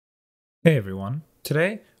Hey everyone,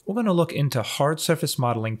 today we're going to look into hard surface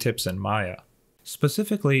modeling tips in Maya,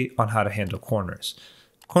 specifically on how to handle corners.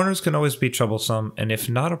 Corners can always be troublesome and if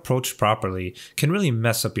not approached properly can really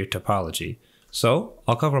mess up your topology. So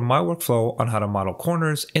I'll cover my workflow on how to model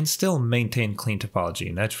corners and still maintain clean topology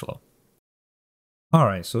in Edgeflow.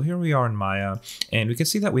 Alright, so here we are in Maya, and we can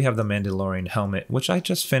see that we have the Mandalorian helmet, which I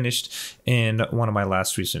just finished in one of my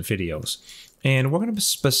last recent videos. And we're going to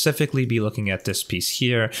specifically be looking at this piece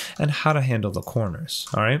here and how to handle the corners,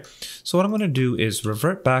 alright? So what I'm going to do is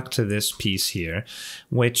revert back to this piece here,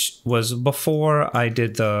 which was before I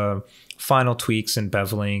did the final tweaks in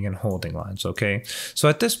beveling and holding lines, okay? So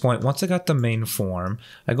at this point, once I got the main form,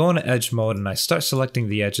 I go into edge mode and I start selecting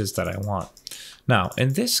the edges that I want. Now,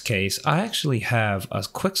 in this case, I actually have a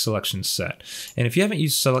quick selection set. And if you haven't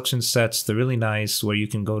used selection sets, they're really nice where you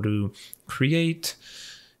can go to create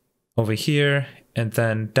over here and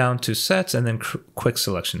then down to sets and then quick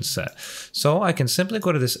selection set. So I can simply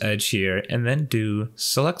go to this edge here and then do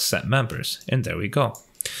select set members. And there we go.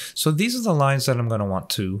 So these are the lines that I'm going to want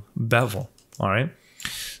to bevel. All right.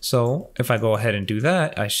 So if I go ahead and do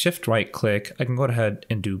that, I shift right click, I can go ahead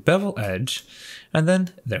and do bevel edge, and then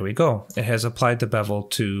there we go. It has applied the bevel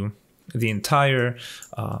to the entire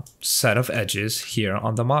set of edges here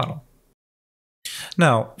on the model.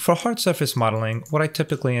 Now, for hard surface modeling, what I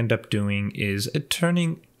typically end up doing is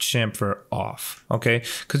turning chamfer off, okay?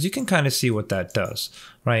 Because you can kind of see what that does,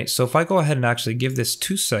 right? So if I go ahead and actually give this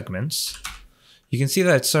 2 segments, you can see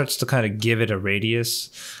that it starts to kind of give it a radius.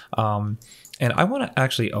 And I want to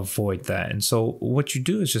actually avoid that. And so what you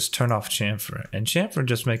do is just turn off chamfer. And chamfer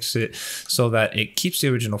just makes it so that it keeps the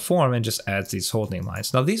original form and just adds these holding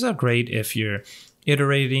lines. Now these are great if you're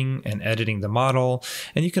iterating and editing the model.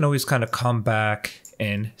 And you can always kind of come back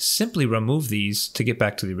and simply remove these to get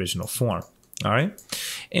back to the original form. All right.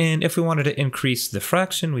 And if we wanted to increase the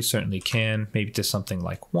fraction, we certainly can, maybe to something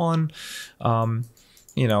like 1.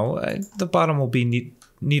 You know, the bottom will be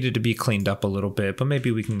needed to be cleaned up a little bit, but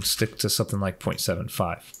maybe we can stick to something like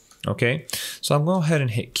 0.75. Okay, so I'll go ahead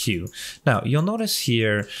and hit Q. Now you'll notice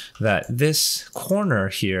here that this corner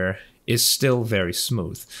here is still very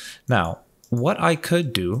smooth. Now, what I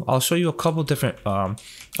could do, I'll show you a couple different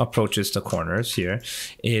approaches to corners here,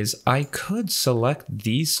 is I could select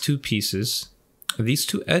these 2 pieces, these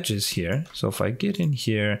 2 edges here. So if I get in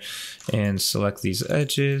here and select these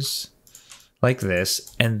edges, like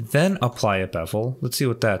this, and then apply a bevel. Let's see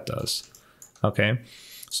what that does. Okay,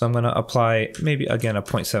 so I'm going to apply maybe again a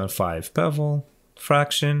 0.75 bevel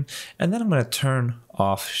fraction, and then I'm going to turn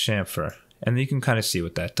off chamfer, and you can kind of see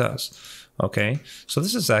what that does. Okay, so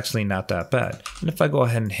this is actually not that bad. And if I go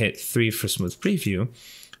ahead and hit 3 for smooth preview,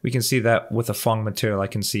 we can see that with a Phong material I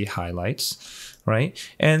can see highlights, right?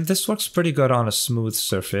 And this works pretty good on a smooth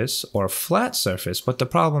surface or a flat surface, but the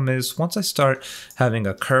problem is once I start having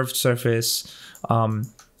a curved surface,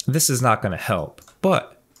 this is not going to help.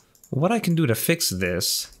 But what I can do to fix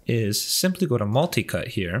this is simply go to multi-cut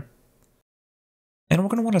here, and we're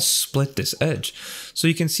going to want to split this edge. So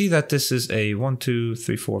you can see that this is a 1, 2,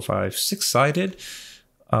 3, 4, 5, 6-sided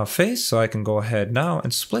face, so I can go ahead now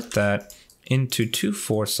and split that into 2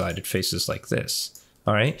 4-sided faces like this.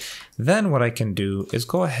 All right, then what I can do is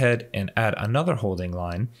go ahead and add another holding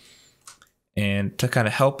line and to kind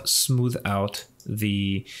of help smooth out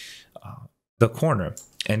the corner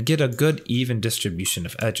and get a good even distribution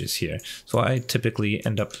of edges here. So I typically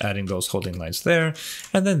end up adding those holding lines there,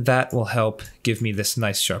 and then that will help give me this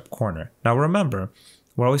nice sharp corner. Now remember,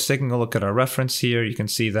 we're always taking a look at our reference here. You can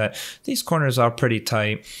see that these corners are pretty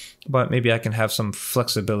tight, but maybe I can have some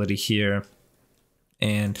flexibility here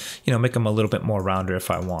and, you know, make them a little bit more rounder if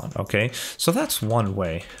I want, okay? So that's one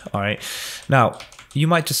way, all right? Now, you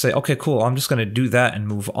might just say, okay, cool, I'm just gonna do that and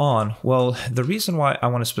move on. Well, the reason why I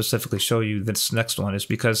wanna specifically show you this next one is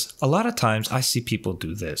because a lot of times I see people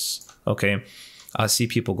do this, okay? I see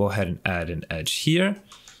people go ahead and add an edge here,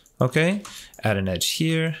 okay? Add an edge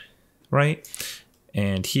here, right?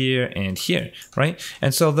 And here, right?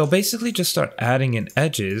 And so they'll basically just start adding in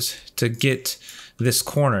edges to get this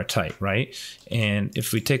corner tight, right? And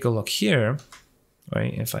if we take a look here,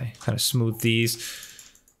 right, if I kind of smooth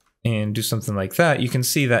these and do something like that, you can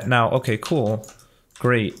see that now, okay, cool,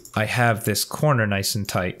 great, I have this corner nice and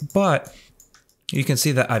tight, but you can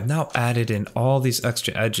see that I've now added in all these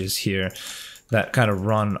extra edges here that kind of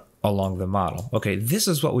run along the model. Okay, this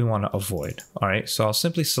is what we want to avoid. All right, so I'll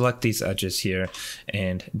simply select these edges here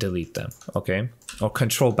and delete them, okay? Or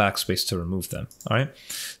control backspace to remove them, all right?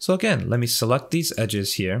 So again, let me select these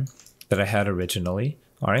edges here that I had originally,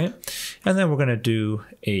 all right? And then we're gonna do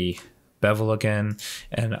a bevel again,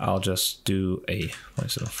 and I'll just do a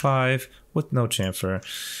 0.75 with no chamfer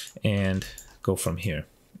and go from here.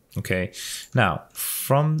 Okay, now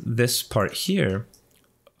from this part here,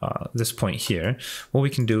 this point here, what we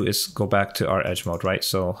can do is go back to our edge mode, right?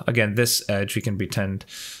 So again, this edge we can pretend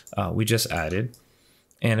we just added.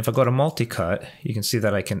 And if I go to multi-cut, you can see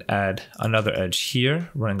that I can add another edge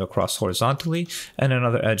here running across horizontally and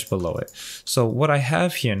another edge below it. So what I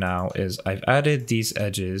have here now is I've added these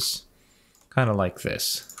edges kind of like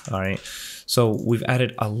this, all right? So we've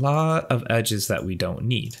added a lot of edges that we don't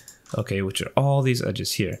need, okay, which are all these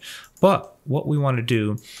edges here. But what we want to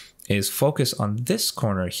do is focus on this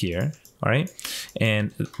corner here, all right?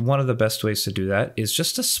 And one of the best ways to do that is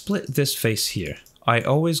just to split this face here. I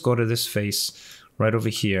always go to this face right over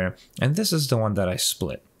here, and this is the one that I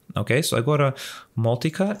split. Okay, so I go to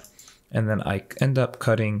multi-cut, and then I end up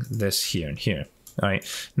cutting this here and here. All right,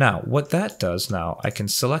 now what that does now, I can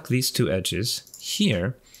select these two edges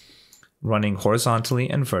here, running horizontally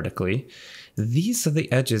and vertically. These are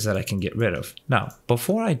the edges that I can get rid of. Now,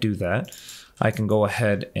 before I do that, I can go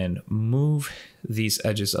ahead and move these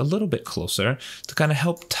edges a little bit closer to kind of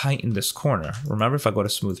help tighten this corner. Remember, if I go to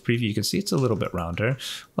smooth preview, you can see it's a little bit rounder.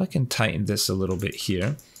 Well, I can tighten this a little bit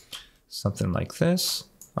here, something like this,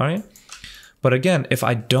 all right? But again, if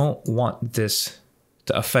I don't want this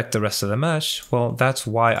to affect the rest of the mesh, well, that's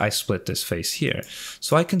why I split this face here.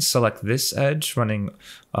 So I can select this edge running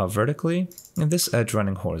vertically and this edge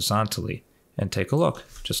running horizontally, and take a look.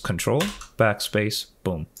 Just control, backspace,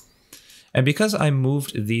 boom. And because I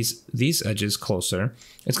moved these edges closer,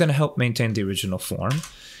 it's going to help maintain the original form.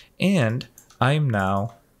 And I'm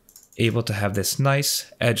now able to have this nice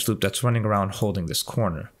edge loop that's running around holding this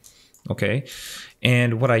corner. Okay.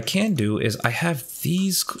 And what I can do is I have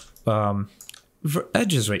these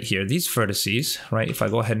edges right here, these vertices, right? If I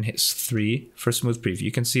go ahead and hit 3 for smooth preview,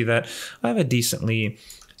 you can see that I have a decently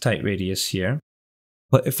tight radius here.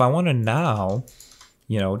 But if I want to now,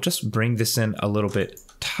 just bring this in a little bit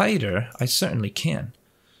tighter, I certainly can.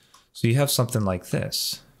 So you have something like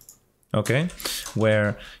this, okay,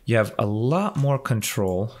 where you have a lot more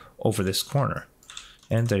control over this corner.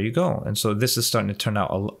 And there you go. And so this is starting to turn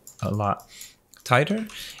out a lot tighter.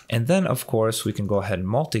 And then of course we can go ahead and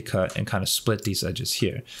multi-cut and kind of split these edges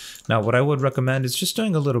here. Now what I would recommend is just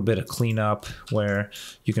doing a little bit of cleanup where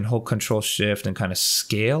you can hold Control Shift and kind of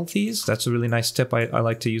scale these. That's a really nice tip I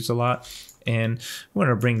like to use a lot. And we're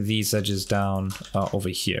going to bring these edges down over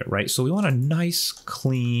here, right? So we want a nice,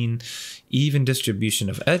 clean, even distribution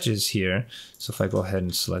of edges here. So if I go ahead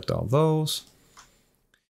and select all those,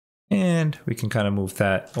 and we can kind of move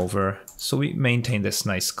that over. So we maintain this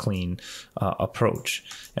nice, clean approach.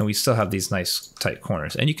 And we still have these nice tight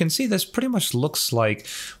corners. And you can see this pretty much looks like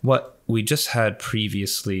what we just had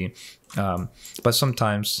previously. But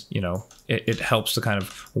sometimes, it helps to kind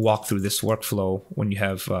of walk through this workflow when you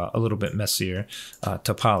have a little bit messier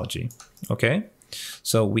topology. Okay,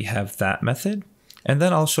 so we have that method. And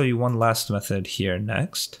then I'll show you one last method here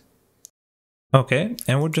next. Okay,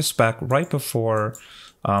 and we're just back right before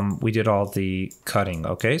we did all the cutting.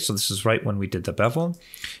 Okay, so this is right when we did the bevel.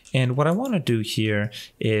 And what I want to do here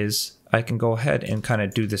is I can go ahead and kind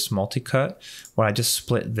of do this multi-cut where I just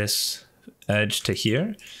split this edge to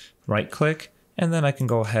here, right click, and then I can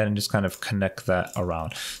go ahead and just kind of connect that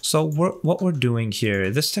around. So what we're doing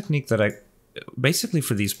here, this technique that I basically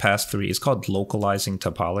for these past 3 is called localizing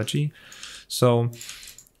topology. So,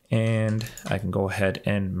 and I can go ahead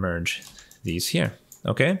and merge these here.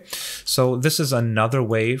 Okay, so this is another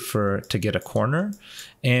way to get a corner.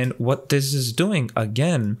 And what this is doing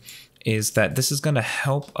again is that this is going to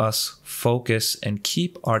help us focus and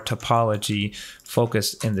keep our topology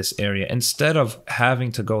focused in this area instead of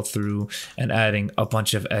having to go through and adding a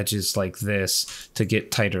bunch of edges like this to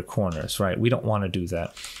get tighter corners, right? We don't want to do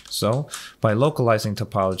that. So by localizing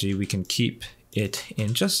topology, we can keep it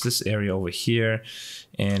in just this area over here.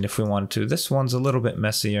 And if we want to, this one's a little bit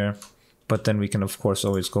messier, but then we can of course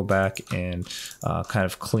always go back and kind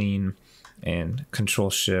of clean and Control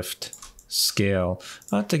Shift scale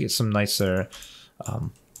to get some nicer,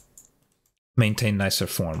 maintain nicer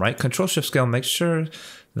form, right? Control Shift scale, make sure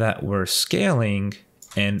that we're scaling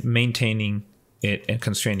and maintaining it and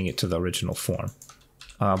constraining it to the original form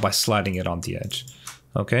by sliding it on the edge.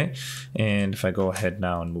 Okay, and if I go ahead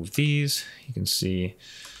now and move these, you can see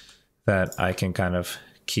that I can kind of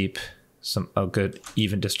keep a good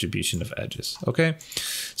even distribution of edges. Okay,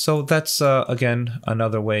 so that's again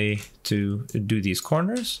another way to do these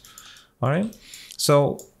corners. All right,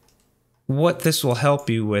 so what this will help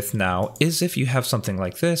you with now is if you have something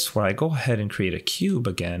like this where I go ahead and create a cube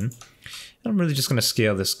again, and I'm really just going to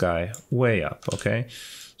scale this guy way up. Okay,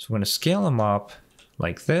 so we're going to scale him up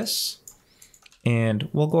like this, and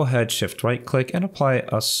we'll go ahead, shift right click and apply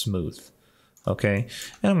a smooth. Okay,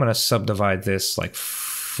 and I'm going to subdivide this like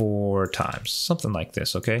 4 times, something like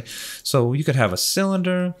this. Okay, so you could have a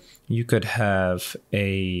cylinder, you could have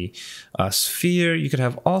a sphere, you could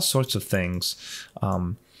have all sorts of things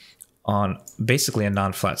on basically a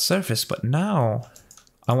non-flat surface. But now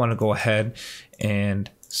I want to go ahead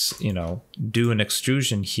and, you know, do an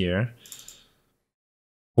extrusion here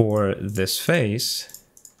for this face,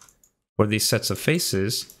 for these sets of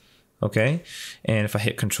faces. Okay, and if I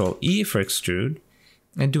hit Control E for extrude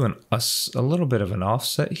and do a little bit of an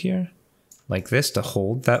offset here, like this, to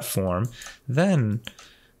hold that form, then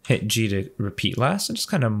hit G to repeat last and just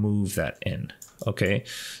kind of move that in. Okay,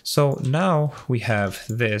 so now we have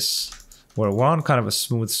this where we're on kind of a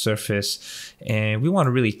smooth surface and we want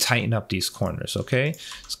to really tighten up these corners. Okay,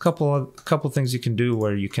 there's a couple things you can do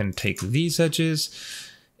where you can take these edges,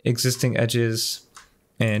 existing edges,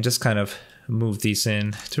 and just kind of move these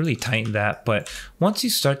in to really tighten that. But once you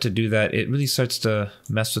start to do that, it really starts to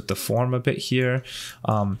mess with the form a bit here,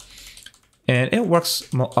 and it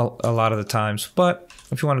works a lot of the times. But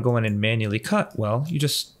if you want to go in and manually cut, well, you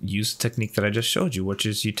just use the technique that I just showed you, which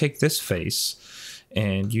is you take this face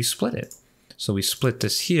and you split it. So we split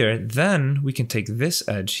this here, then we can take this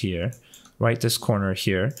edge here, right, this corner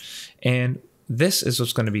here, and this is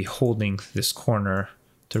what's going to be holding this corner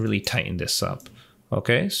to really tighten this up.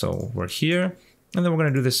 Okay, so we're here, and then we're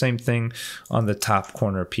going to do the same thing on the top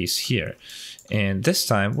corner piece here. And this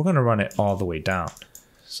time, we're going to run it all the way down.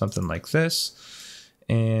 Something like this.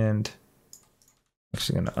 And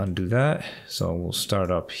actually going to undo that. So we'll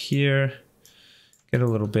start up here, get a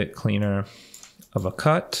little bit cleaner of a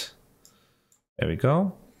cut. There we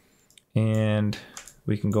go. And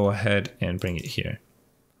we can go ahead and bring it here.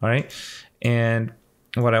 All right. And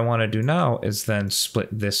what I want to do now is then split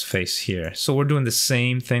this face here. So we're doing the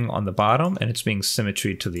same thing on the bottom and it's being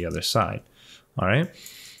symmetry to the other side. All right.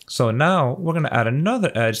 So now we're going to add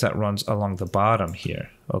another edge that runs along the bottom here.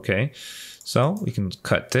 Okay. So we can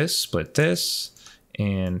cut this, split this,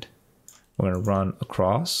 and we're going to run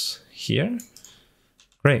across here.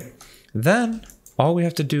 Great. Then all we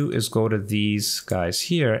have to do is go to these guys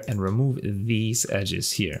here and remove these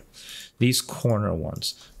edges here, these corner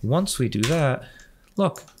ones. Once we do that,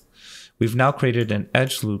 look, we've now created an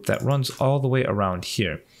edge loop that runs all the way around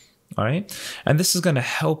here. All right. And this is going to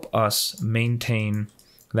help us maintain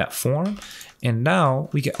that form. And now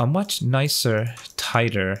we get a much nicer,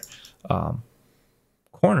 tighter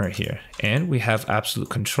corner here. And we have absolute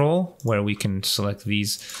control where we can select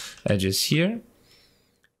these edges here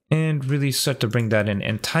and really start to bring that in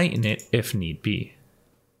and tighten it if need be.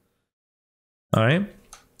 All right.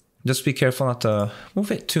 Just be careful not to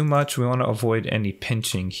move it too much. We want to avoid any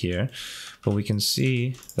pinching here, but we can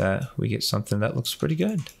see that we get something that looks pretty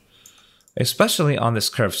good, especially on this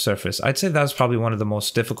curved surface. I'd say that's probably one of the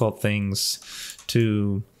most difficult things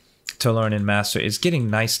to learn and master, is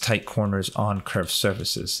getting nice tight corners on curved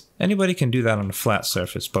surfaces. Anybody can do that on a flat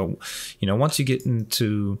surface, but you know, once you get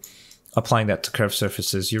into applying that to curved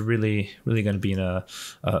surfaces, you're really going to be in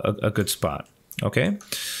a good spot. Okay,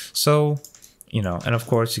 so you know, and of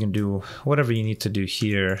course you can do whatever you need to do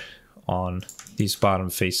here on these bottom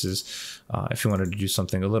faces if you wanted to do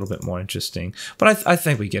something a little bit more interesting. But I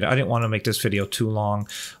think we get it. I didn't want to make this video too long.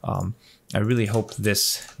 I really hope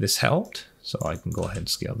this helped. So I can go ahead and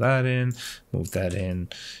scale that in, move that in,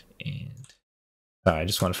 and I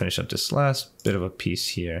just want to finish up this last bit of a piece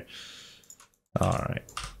here. All right,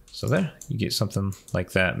 so there you get something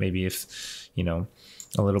like that. Maybe if, you know,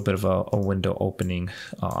 a little bit of a window opening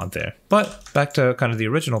on there. But back to kind of the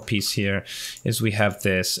original piece here is we have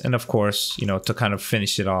this, and of course, you know, to kind of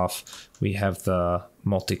finish it off, we have the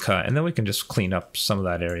multi-cut, and then we can just clean up some of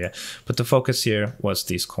that area. But the focus here was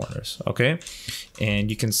these corners, okay? And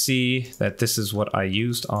you can see that this is what I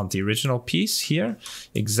used on the original piece here.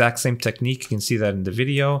 Exact same technique, you can see that in the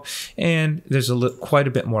video, and there's quite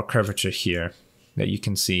a bit more curvature here that you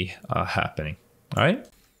can see happening, all right?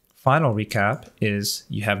 Final recap is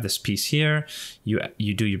you have this piece here,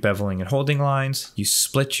 you do your beveling and holding lines, you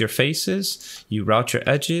split your faces, you route your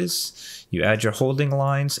edges, you add your holding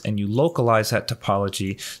lines, and you localize that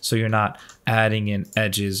topology so you're not adding in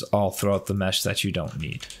edges all throughout the mesh that you don't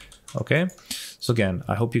need. Okay, so again,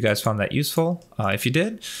 I hope you guys found that useful. If you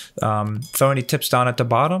did, throw any tips down at the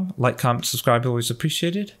bottom. Like, comment, subscribe, always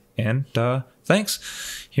appreciated. And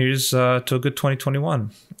thanks. Here's to a good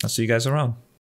 2021. I'll see you guys around.